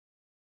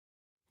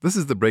This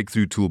is the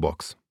Breakthrough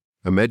Toolbox,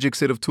 a magic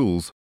set of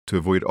tools to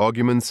avoid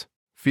arguments,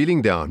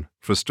 feeling down,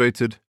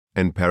 frustrated,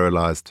 and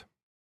paralyzed.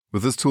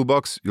 With this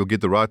toolbox, you'll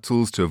get the right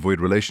tools to avoid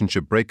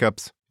relationship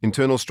breakups,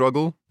 internal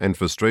struggle, and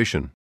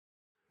frustration.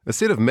 A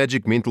set of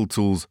magic mental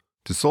tools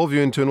to solve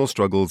your internal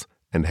struggles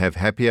and have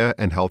happier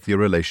and healthier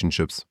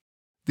relationships.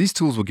 These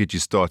tools will get you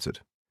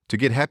started to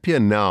get happier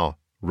now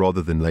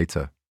rather than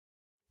later.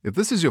 If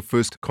this is your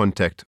first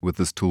contact with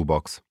this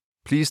toolbox,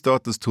 please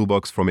start this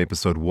toolbox from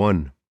episode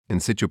 1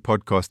 and set your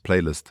podcast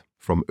playlist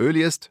from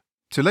earliest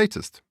to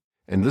latest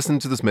and listen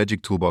to this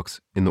magic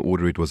toolbox in the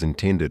order it was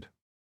intended.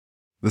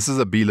 This is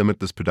a Be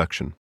Limitless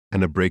production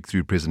and a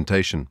breakthrough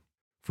presentation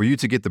for you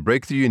to get the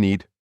breakthrough you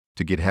need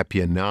to get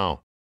happier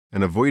now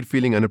and avoid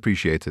feeling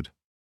unappreciated,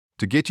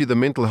 to get you the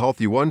mental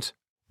health you want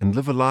and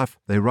live a life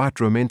they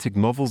write romantic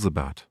novels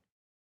about.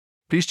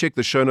 Please check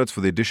the show notes for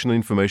the additional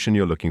information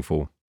you're looking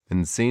for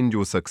and send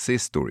your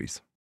success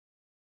stories.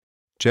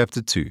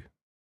 Chapter 2.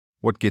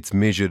 What gets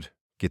measured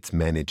gets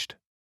managed.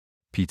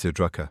 Peter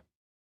Drucker.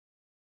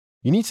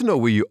 You need to know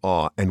where you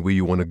are and where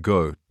you want to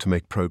go to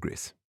make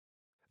progress.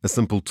 A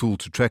simple tool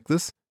to track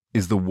this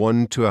is the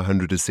 1 to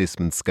 100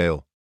 assessment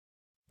scale.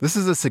 This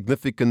is a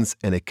significance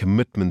and a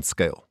commitment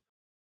scale.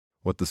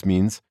 What this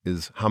means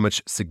is how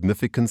much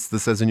significance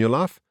this has in your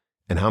life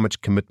and how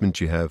much commitment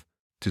you have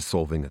to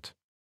solving it.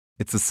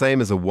 It's the same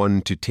as a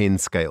 1 to 10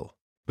 scale,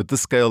 but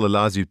this scale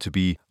allows you to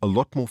be a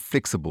lot more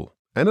flexible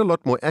and a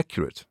lot more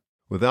accurate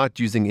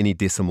without using any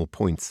decimal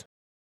points.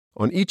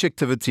 On each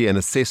activity and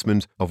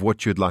assessment of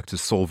what you'd like to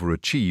solve or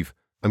achieve,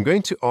 I'm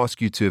going to ask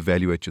you to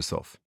evaluate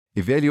yourself,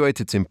 evaluate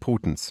its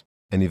importance,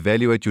 and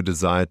evaluate your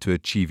desire to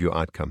achieve your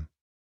outcome.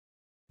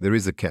 There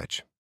is a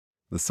catch.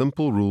 The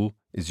simple rule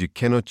is you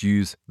cannot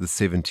use the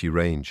 70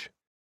 range,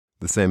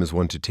 the same as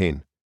 1 to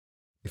 10.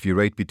 If you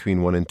rate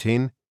between 1 and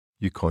 10,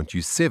 you can't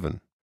use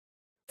 7.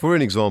 For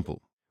an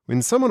example,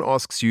 when someone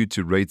asks you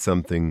to rate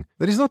something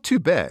that is not too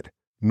bad,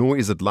 nor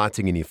is it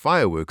lighting any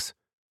fireworks,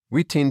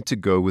 we tend to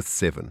go with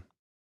 7.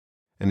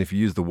 And if you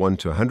use the 1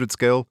 to 100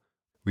 scale,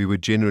 we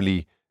would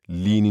generally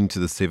lean into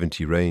the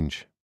 70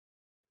 range.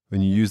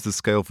 When you use the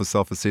scale for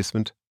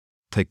self-assessment,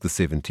 take the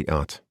 70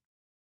 out.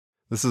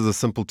 This is a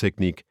simple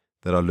technique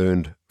that I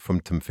learned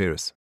from Tim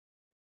Ferriss.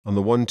 On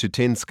the 1 to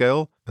 10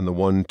 scale and the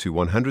 1 to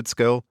 100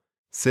 scale,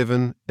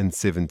 7 and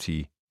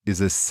 70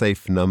 is a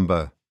safe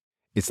number.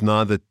 It's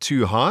neither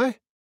too high,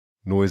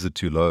 nor is it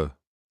too low.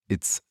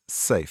 It's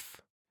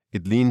safe.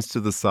 It leans to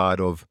the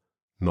side of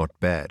not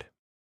bad.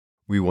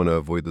 We want to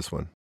avoid this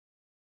one.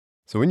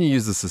 So when you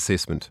use this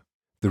assessment,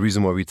 the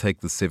reason why we take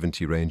the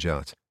 70 range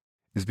out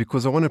is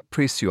because I want to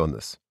press you on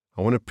this.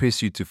 I want to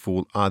press you to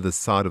fall either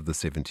side of the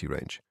 70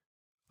 range,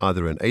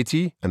 either an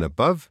 80 and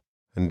above,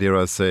 and dare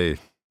I say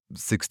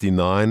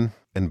 69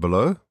 and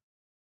below.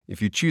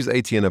 If you choose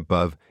 80 and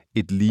above,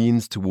 it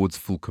leans towards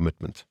full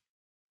commitment.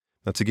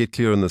 Now, to get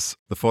clear on this,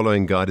 the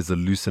following guide is a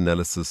loose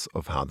analysis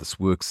of how this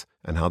works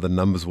and how the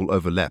numbers will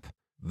overlap.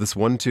 This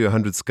 1 to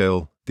 100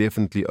 scale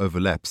definitely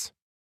overlaps.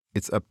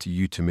 It's up to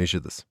you to measure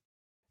this.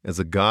 As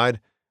a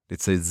guide,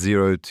 let's say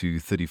 0 to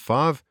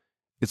 35,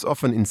 it's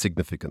often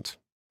insignificant.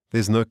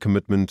 There's no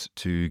commitment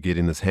to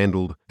getting this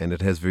handled, and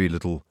it has very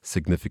little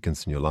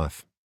significance in your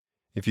life.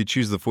 If you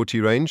choose the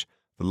 40 range,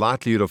 the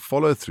likelihood of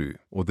follow-through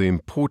or the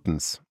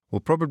importance will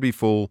probably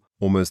fall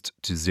almost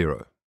to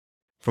 0.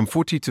 From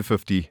 40 to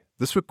 50,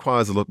 this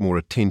requires a lot more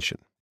attention.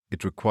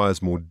 It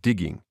requires more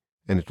digging,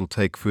 and it will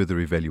take further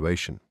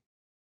evaluation.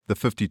 The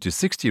 50 to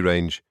 60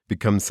 range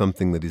becomes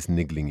something that is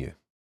niggling you.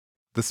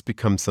 This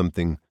becomes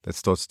something that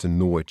starts to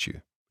gnaw at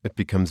you. It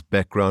becomes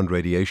background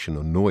radiation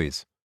or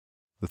noise.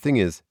 The thing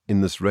is,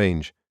 in this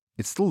range,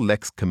 it still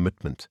lacks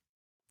commitment.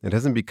 It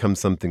hasn't become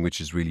something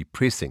which is really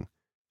pressing.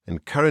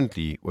 And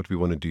currently, what we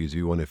want to do is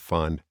we want to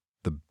find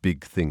the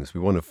big things. We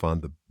want to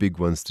find the big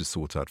ones to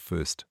sort out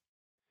first.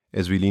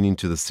 As we lean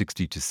into the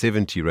 60 to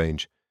 70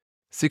 range,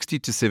 60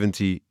 to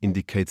 70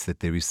 indicates that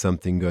there is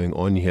something going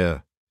on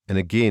here. And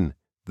again,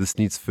 this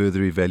needs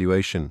further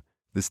evaluation.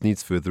 This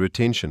needs further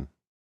attention.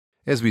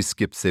 As we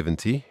skip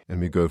 70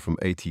 and we go from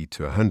 80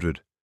 to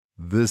 100,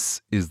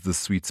 this is the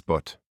sweet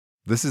spot.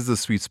 This is the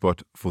sweet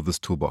spot for this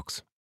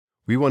toolbox.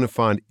 We want to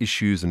find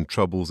issues and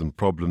troubles and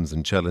problems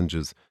and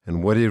challenges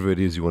and whatever it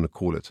is you want to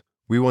call it.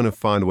 We want to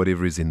find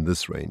whatever is in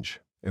this range,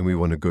 and we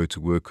want to go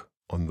to work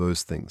on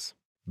those things.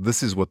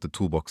 This is what the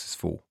toolbox is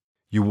for.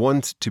 You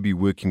want to be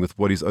working with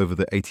what is over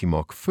the 80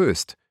 mark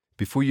first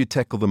before you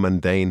tackle the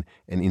mundane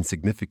and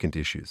insignificant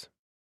issues.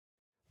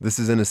 This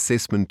is an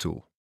assessment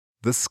tool.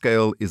 This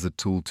scale is a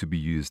tool to be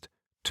used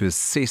to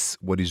assess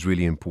what is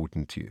really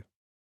important to you.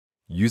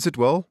 Use it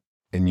well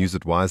and use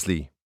it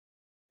wisely.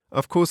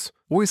 Of course,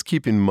 always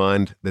keep in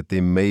mind that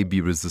there may be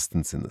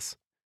resistance in this.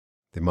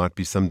 There might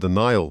be some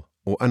denial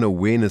or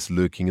unawareness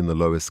lurking in the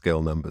lower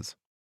scale numbers.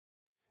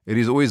 It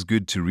is always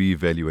good to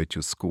reevaluate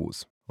your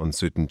scores on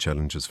certain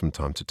challenges from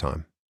time to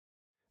time.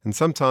 And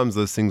sometimes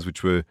those things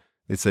which were,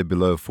 let's say,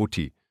 below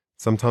 40,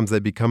 sometimes they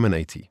become an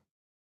 80.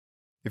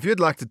 If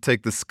you'd like to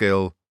take the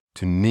scale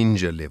to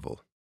ninja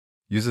level,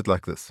 use it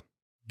like this.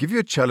 Give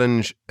your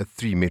challenge a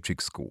 3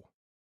 metric score.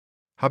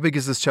 How big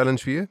is this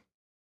challenge for you?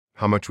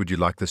 How much would you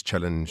like this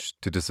challenge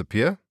to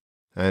disappear?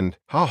 And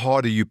how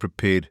hard are you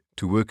prepared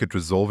to work at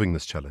resolving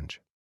this challenge?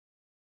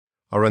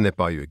 I'll run that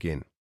by you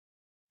again.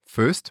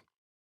 First,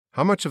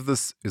 how much of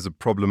this is a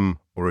problem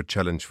or a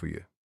challenge for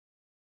you?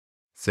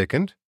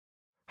 Second,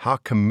 how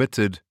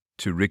committed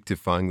to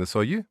rectifying this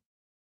are you?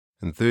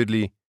 And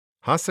thirdly,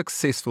 how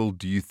successful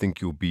do you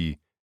think you'll be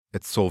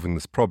at solving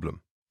this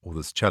problem or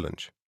this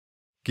challenge?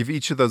 Give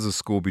each of those a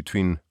score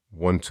between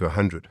 1 to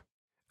 100,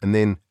 and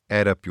then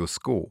add up your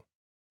score.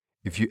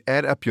 If you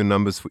add up your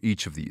numbers for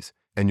each of these,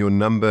 and your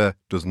number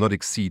does not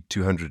exceed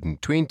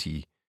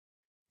 220,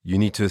 you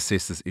need to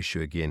assess this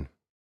issue again.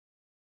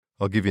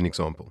 I'll give you an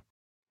example.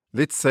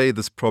 Let's say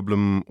this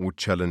problem or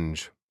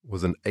challenge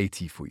was an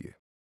 80 for you.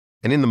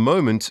 And in the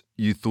moment,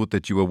 you thought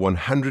that you were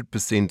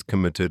 100%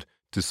 committed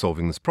to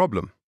solving this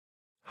problem.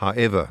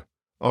 However,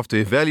 after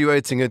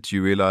evaluating it,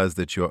 you realize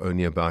that you're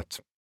only about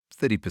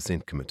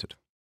 30% committed.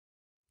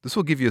 This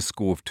will give you a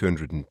score of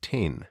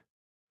 210.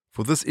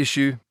 For this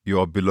issue,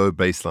 you are below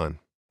baseline,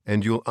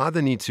 and you'll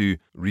either need to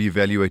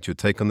reevaluate your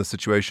take on the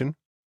situation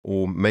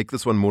or make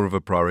this one more of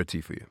a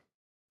priority for you.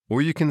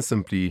 Or you can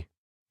simply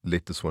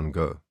let this one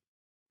go.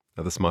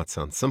 Now, this might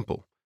sound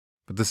simple,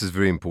 but this is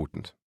very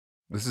important.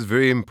 This is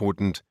very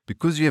important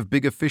because you have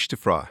bigger fish to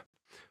fry.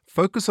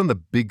 Focus on the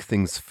big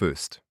things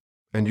first,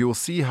 and you will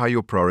see how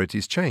your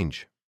priorities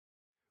change.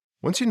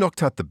 Once you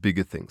knocked out the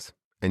bigger things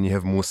and you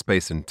have more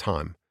space and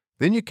time,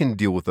 then you can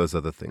deal with those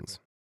other things.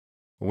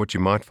 Or what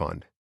you might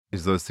find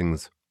is those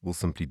things will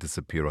simply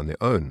disappear on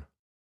their own.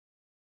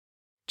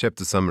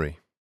 Chapter summary.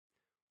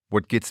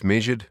 What gets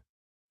measured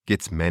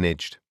gets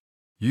managed.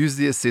 Use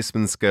the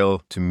assessment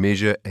scale to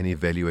measure and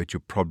evaluate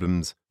your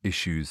problems,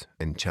 issues,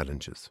 and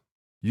challenges.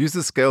 Use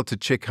the scale to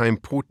check how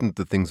important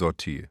the things are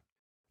to you.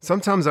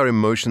 Sometimes our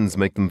emotions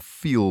make them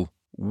feel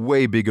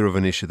way bigger of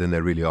an issue than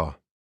they really are.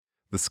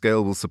 The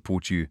scale will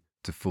support you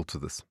to filter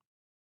this.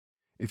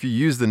 If you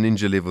use the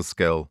Ninja level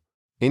scale,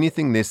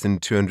 anything less than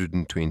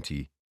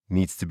 220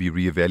 needs to be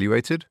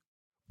reevaluated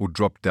or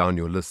drop down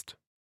your list.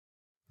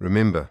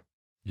 Remember,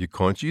 you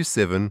can't use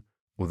 7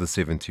 or the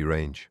 70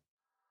 range.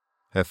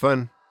 Have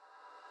fun.